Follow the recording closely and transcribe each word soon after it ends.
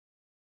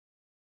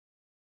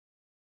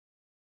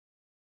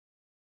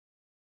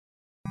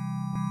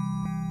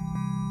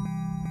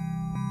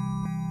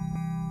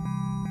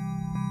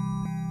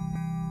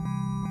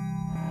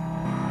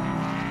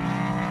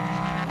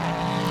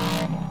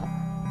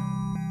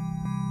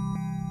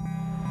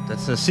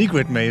That's a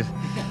secret, mate.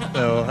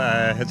 So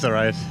it's all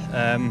right.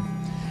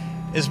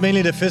 It's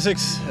mainly the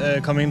physics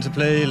coming into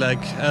play. Like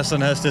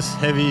Aston has this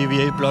heavy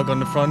V8 block on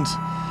the front,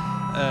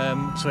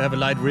 so you have a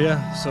light rear.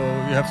 So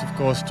you have to, of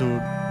course, to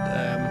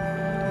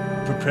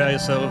prepare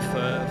yourself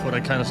for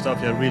that kind of stuff.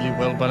 You have really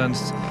well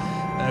balanced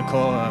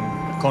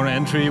corner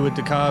entry with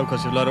the car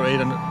because you have a lot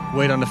of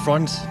weight on the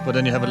front, but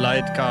then you have a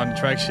light car on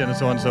traction and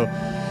so on. So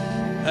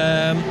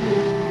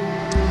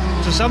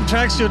to some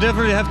tracks you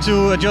definitely have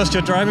to adjust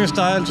your driving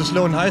style to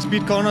slow and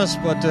high-speed corners,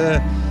 but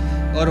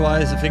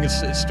otherwise I think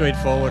it's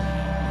straightforward.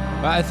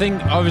 I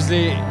think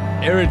obviously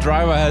every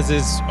driver has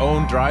his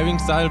own driving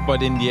style,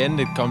 but in the end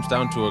it comes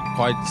down to a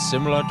quite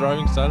similar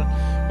driving style.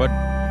 But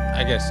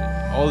I guess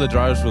all the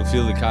drivers will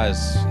feel the car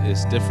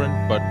is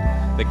different, but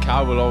the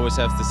car will always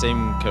have the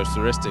same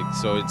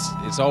characteristics. So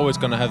it's always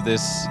going to have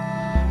this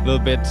little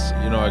bit,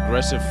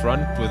 aggressive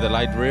front with a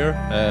light rear.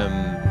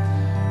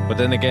 But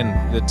then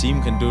again, the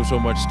team can do so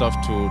much stuff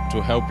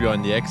to help you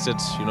on the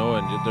exits,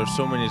 and there's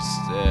so many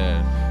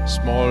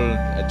small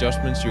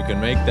adjustments you can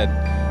make that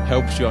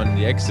helps you on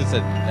the exits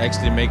that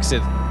actually makes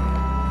it,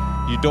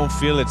 you don't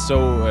feel it so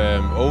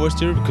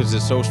oversteer because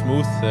it's so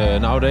smooth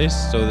nowadays.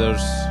 So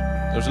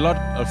there's a lot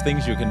of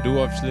things you can do,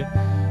 obviously.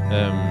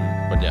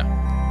 But yeah,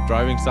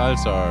 driving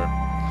styles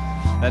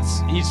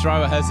each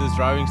driver has his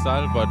driving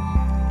style, but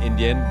in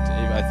the end,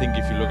 I think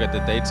if you look at the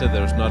data,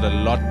 there's not a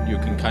lot you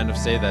can kind of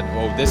say that,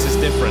 oh, this is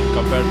different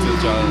compared to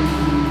each other.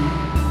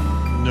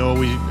 No,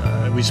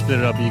 we split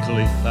it up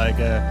equally. Like,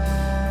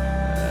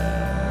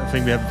 I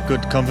think we have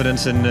good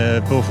confidence in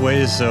both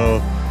ways, so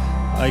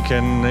I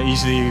can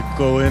easily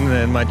go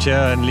in my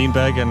chair and lean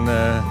back and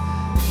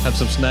have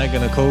some snack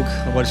and a Coke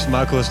and watch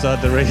Marco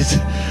start the race.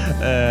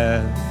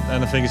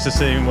 And I think it's the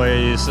same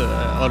way as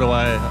other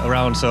way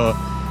around. So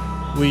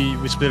we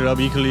split it up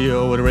equally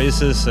over the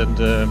races, and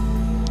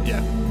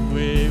yeah,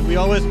 we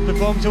always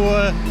perform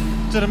to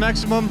the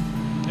maximum,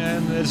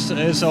 and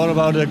it's all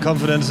about the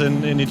confidence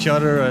in each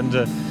other, and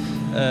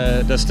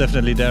that's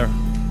definitely there.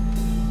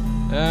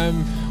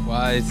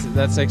 Well,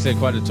 that's actually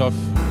quite a tough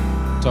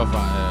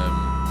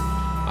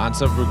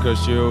answer,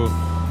 because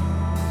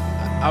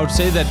I would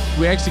say that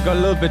we actually got a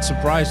little bit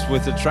surprised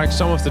with the tracks.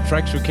 Some of the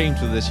tracks we came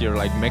to this year,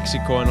 like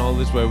Mexico and all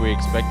this, where we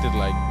expected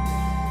like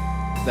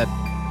that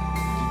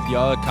the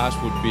other cars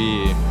would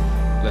be,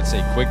 let's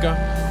say, quicker.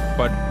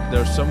 But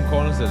there's some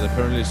corners that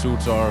apparently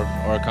suits our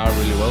car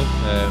really well.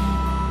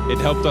 It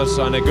helped us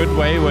on a good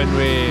way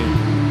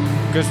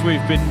because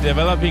we've been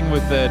developing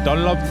with the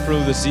Dunlop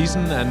through the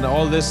season, and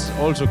all this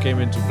also came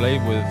into play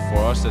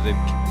for us, that it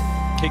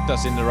kicked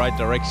us in the right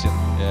direction,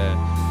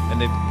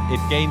 and it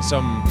gained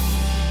some,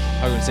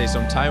 how can I say,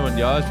 some time on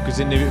the others, because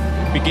in the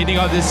beginning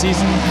of this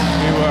season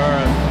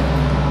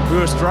we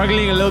were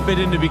struggling a little bit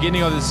in the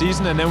beginning of the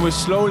season, and then we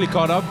slowly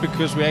caught up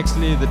because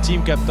the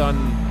team kept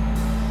on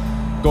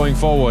going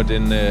forward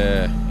in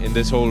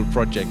this whole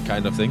project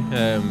kind of thing,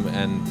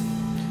 and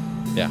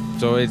yeah,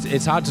 so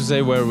it's hard to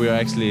say where we are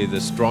actually the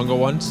stronger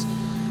ones.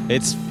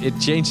 It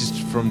changes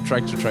from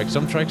track to track.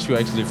 Some tracks you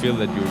actually feel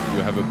that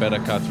you have a better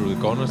car through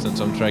the corners, and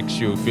some tracks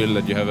you feel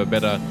that you have a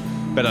better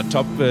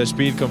top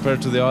speed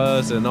compared to the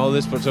others and all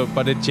this,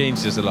 but it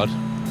changes a lot.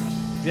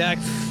 Yeah,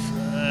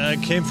 I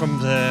came from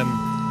the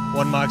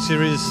One Mark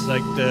series,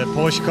 like the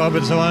Porsche Cup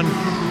and so on,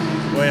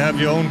 where you have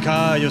your own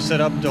car, you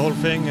set up the whole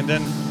thing, and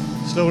then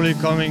slowly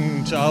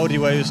coming to Audi,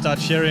 where you start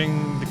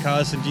sharing the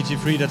cars in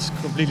GT3. That's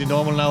completely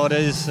normal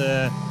nowadays,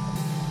 and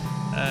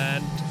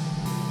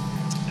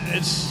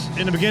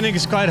in the beginning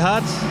it's quite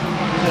hard,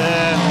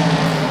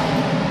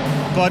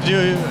 but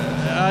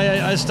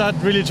I start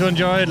really to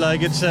enjoy it.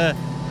 Like it's a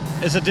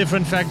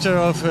different factor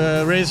of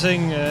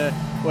racing,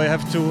 where you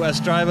have to, as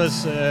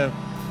drivers,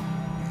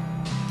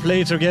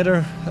 play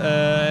together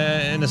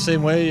in the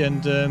same way,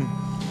 and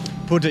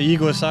put the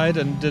ego aside,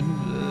 and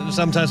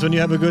sometimes when you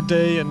have a good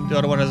day and the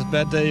other one has a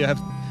bad day,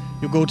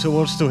 you go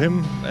towards to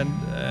him, and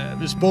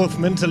it's both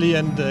mentally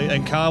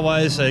and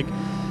car-wise. Like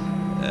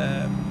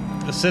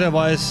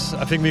setup-wise,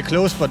 I think we're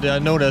close, but I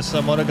know there's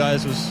some other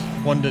guys who's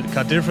want the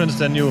car difference.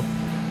 Then you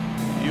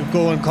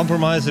go and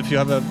compromise if you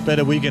have a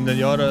better weekend than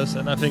the others,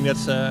 and I think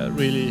that's a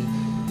really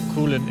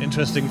cool and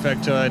interesting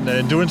factor in the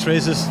endurance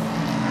races.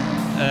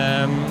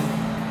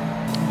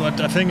 But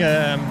I think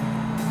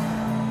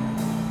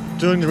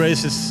doing the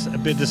race is a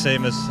bit the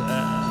same as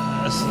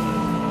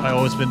I've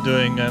always been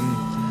doing.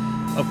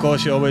 Of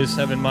course, you always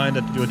have in mind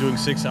that you're doing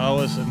 6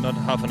 hours and not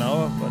half an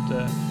hour, but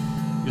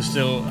you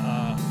still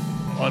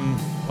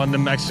on the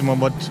maximum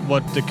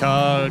what the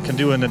car can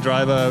do and the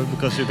driver,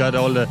 because you got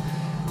all the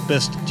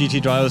best GT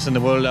drivers in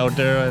the world out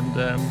there, and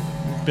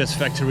best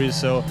factories,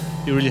 so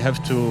you really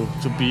have to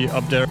be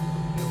up there.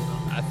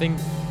 I think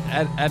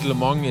at Le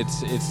Mans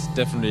it's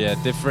definitely a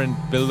different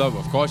build-up.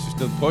 Of course, you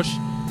still push,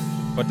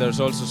 but there's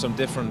also some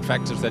different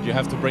factors that you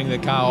have to bring the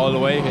car all the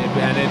way,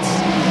 and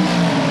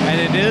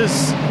it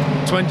is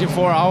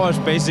 24 hours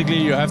basically.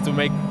 You have to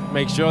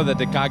make sure that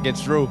the car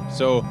gets through.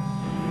 So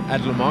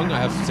at Le Mans, I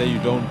have to say you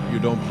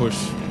don't push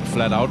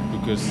flat out,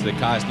 because the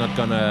car is not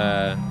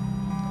gonna.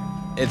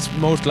 It's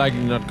most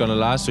likely not gonna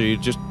last. So you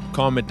just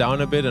calm it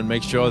down a bit and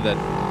make sure that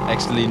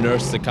actually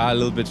nurse the car a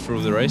little bit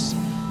through the race.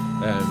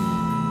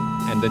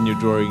 And then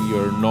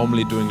you're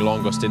normally doing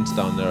longer stints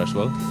down there as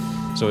well.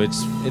 So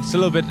it's a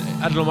little bit,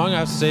 at Le Mans I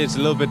have to say, it's a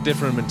little bit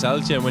different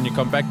mentality, and when you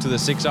come back to the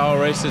 6-hour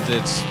races,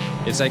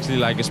 it's actually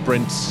like a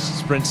sprint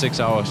 6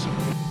 hours.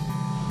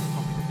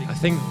 I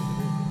think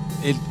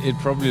it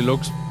probably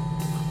looks,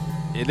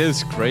 it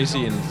is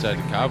crazy inside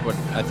the car, but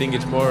I think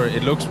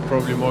it looks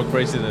probably more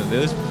crazy than it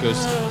is,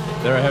 because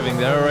they're having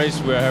their race,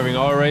 we're having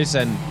our race,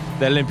 and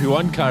the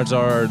LMP1 cars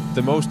are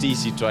the most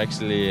easy to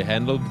actually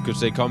handle because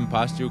they come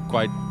past you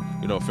quite,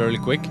 fairly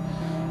quick.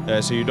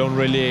 So you don't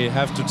really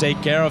have to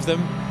take care of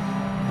them.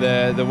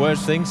 The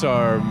worst things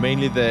are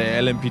mainly the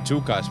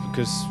LMP2 cars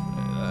because,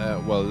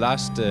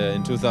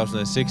 in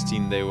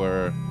 2016 they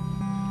were,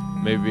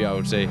 maybe I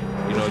would say,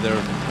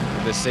 they're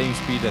the same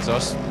speed as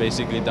us,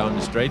 basically down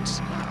the straights.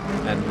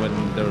 And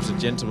when there was a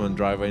gentleman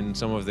driver in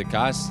some of the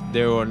cars,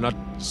 they were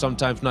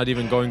sometimes not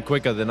even going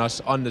quicker than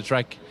us on the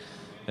track.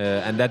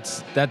 And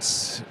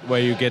that's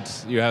where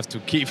you have to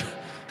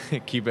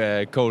keep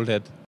a cold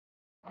head.